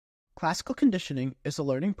Classical conditioning is a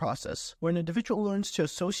learning process where an individual learns to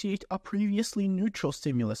associate a previously neutral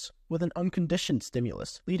stimulus with an unconditioned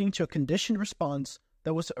stimulus, leading to a conditioned response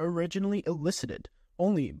that was originally elicited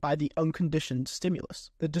only by the unconditioned stimulus.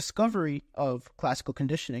 The discovery of classical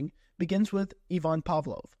conditioning begins with Ivan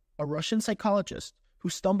Pavlov, a Russian psychologist who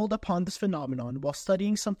stumbled upon this phenomenon while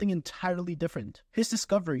studying something entirely different. His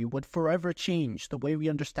discovery would forever change the way we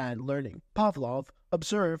understand learning. Pavlov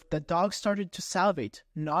observed that dogs started to salivate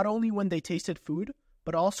not only when they tasted food,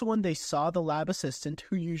 but also when they saw the lab assistant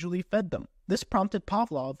who usually fed them. This prompted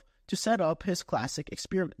Pavlov to set up his classic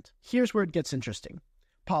experiment. Here's where it gets interesting.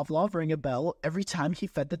 Pavlov rang a bell every time he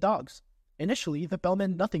fed the dogs. Initially, the bell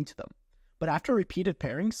meant nothing to them, but after repeated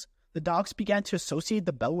pairings, the dogs began to associate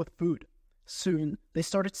the bell with food. Soon, they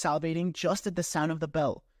started salivating just at the sound of the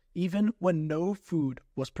bell, even when no food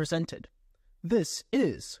was presented. This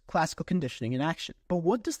is classical conditioning in action. But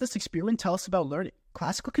what does this experiment tell us about learning?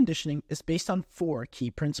 Classical conditioning is based on 4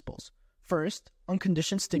 key principles. First,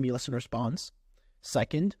 unconditioned stimulus and response.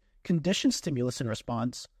 Second, conditioned stimulus and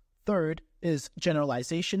response. Third is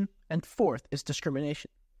generalization. And fourth is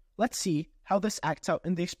discrimination. Let's see how this acts out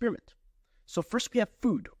in the experiment. So first we have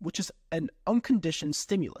food, which is an unconditioned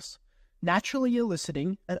stimulus, naturally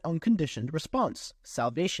eliciting an unconditioned response,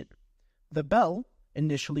 salivation. The bell,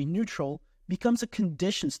 initially neutral, becomes a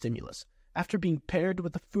conditioned stimulus after being paired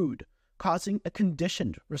with the food, causing a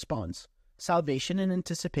conditioned response, salivation in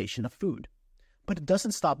anticipation of food. But it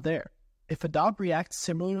doesn't stop there. If a dog reacts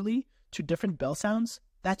similarly to different bell sounds,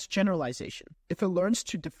 that's generalization. If it learns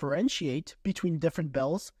to differentiate between different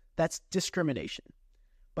bells, that's discrimination.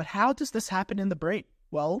 But how does this happen in the brain?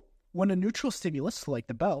 Well, when a neutral stimulus, like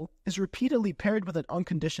the bell, is repeatedly paired with an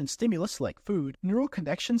unconditioned stimulus, like food, neural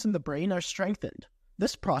connections in the brain are strengthened.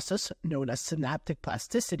 This process, known as synaptic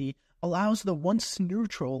plasticity, allows the once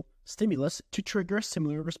neutral stimulus to trigger a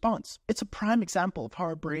similar response. It's a prime example of how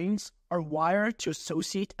our brains are wired to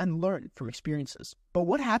associate and learn from experiences. But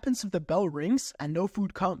what happens if the bell rings and no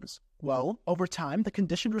food comes? Well, over time, the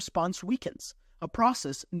conditioned response weakens, a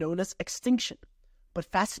process known as extinction. But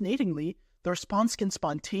fascinatingly, the response can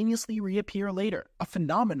spontaneously reappear later, a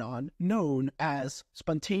phenomenon known as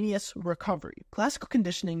spontaneous recovery. Classical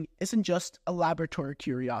conditioning isn't just a laboratory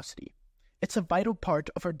curiosity. It's a vital part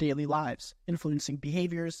of our daily lives, influencing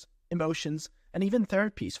behaviors, emotions, and even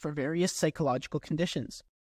therapies for various psychological conditions.